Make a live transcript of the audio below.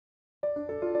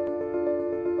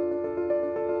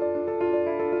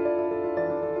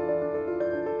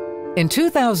In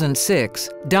 2006,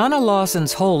 Donna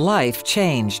Lawson's whole life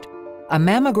changed. A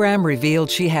mammogram revealed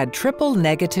she had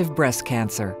triple-negative breast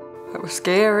cancer. I was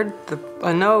scared.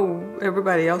 I know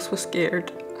everybody else was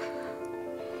scared.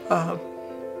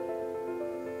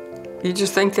 You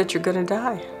just think that you're gonna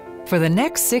die. For the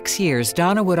next 6 years,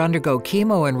 Donna would undergo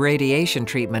chemo and radiation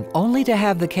treatment only to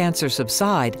have the cancer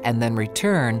subside and then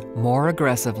return more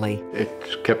aggressively.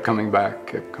 It kept coming back,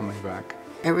 kept coming back.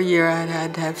 Every year I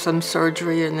had to have some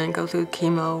surgery and then go through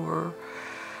chemo or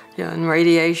and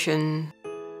radiation.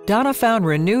 Donna found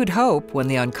renewed hope when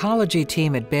the oncology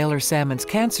team at Baylor Salmons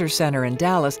Cancer Center in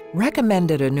Dallas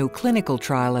recommended a new clinical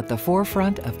trial at the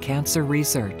forefront of cancer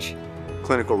research.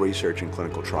 Clinical research and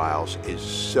clinical trials is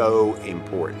so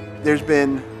important. There's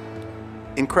been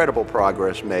incredible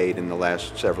progress made in the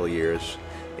last several years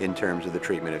in terms of the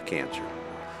treatment of cancer.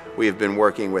 We have been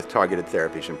working with targeted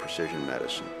therapies and precision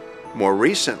medicine. More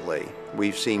recently,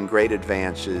 we've seen great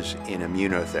advances in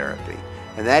immunotherapy,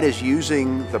 and that is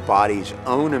using the body's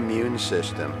own immune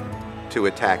system to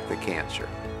attack the cancer.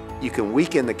 You can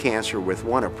weaken the cancer with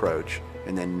one approach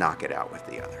and then knock it out with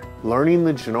the other. Learning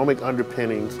the genomic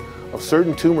underpinnings of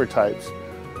certain tumor types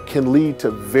can lead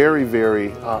to very,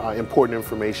 very important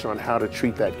information on how to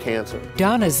treat that cancer.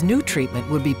 Donna's new treatment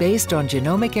would be based on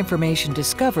genomic information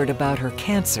discovered about her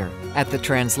cancer at the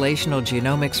Translational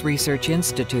Genomics Research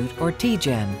Institute, or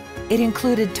TGen. It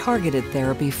included targeted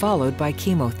therapy followed by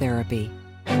chemotherapy.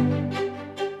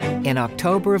 In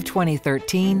October of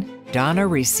 2013, Donna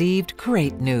received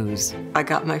great news. I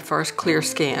got my first clear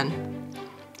scan,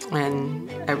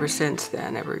 and ever since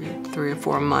then, every 3 or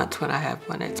 4 months when I have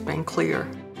one, it's been clear.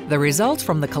 The results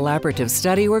from the collaborative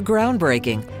study were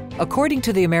groundbreaking. According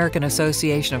to the American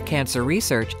Association of Cancer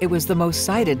Research, it was the most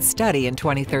cited study in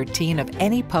 2013 of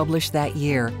any published that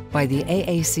year by the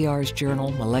AACR's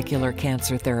journal Molecular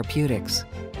Cancer Therapeutics.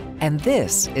 And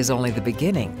this is only the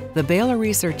beginning. The Baylor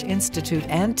Research Institute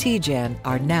and TGen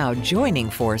are now joining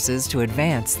forces to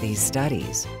advance these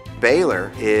studies. Baylor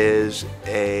is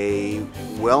a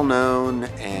well-known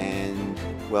and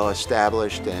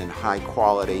well-established and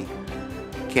high-quality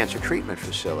cancer treatment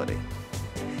facility.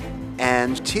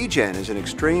 And TGen is an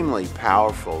extremely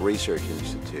powerful research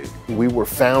institute. We were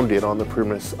founded on the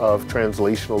premise of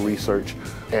translational research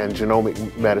and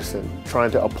genomic medicine,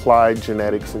 trying to apply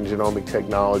genetics and genomic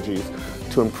technologies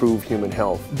to improve human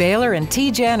health. Baylor and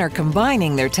TGen are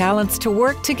combining their talents to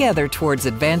work together towards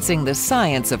advancing the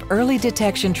science of early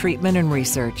detection, treatment, and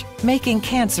research, making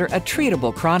cancer a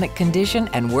treatable chronic condition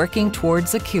and working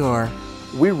towards a cure.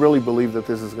 We really believe that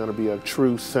this is going to be a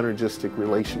true synergistic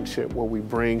relationship where we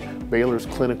bring Baylor's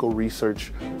clinical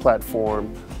research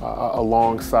platform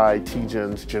alongside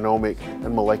TGen's genomic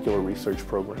and molecular research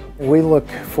program. We look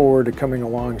forward to coming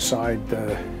alongside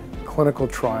the clinical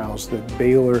trials that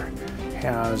Baylor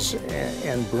has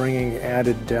and bringing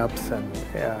added depth and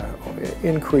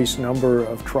increased number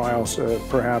of trials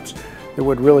perhaps that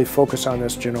would really focus on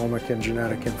this genomic and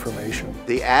genetic information.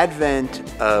 The advent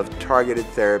of targeted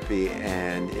therapy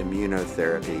and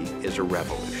immunotherapy is a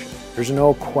revolution. There's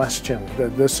no question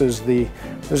that this is the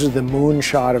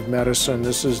moonshot of medicine.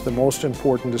 This is the most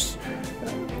important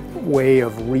way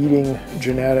of reading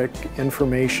genetic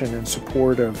information in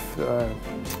support of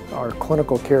our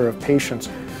clinical care of patients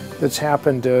that's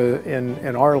happened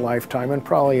in our lifetime and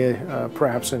probably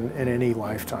perhaps in any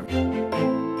lifetime.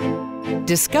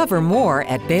 Discover more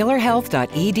at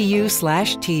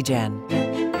baylorhealth.edu/TGen.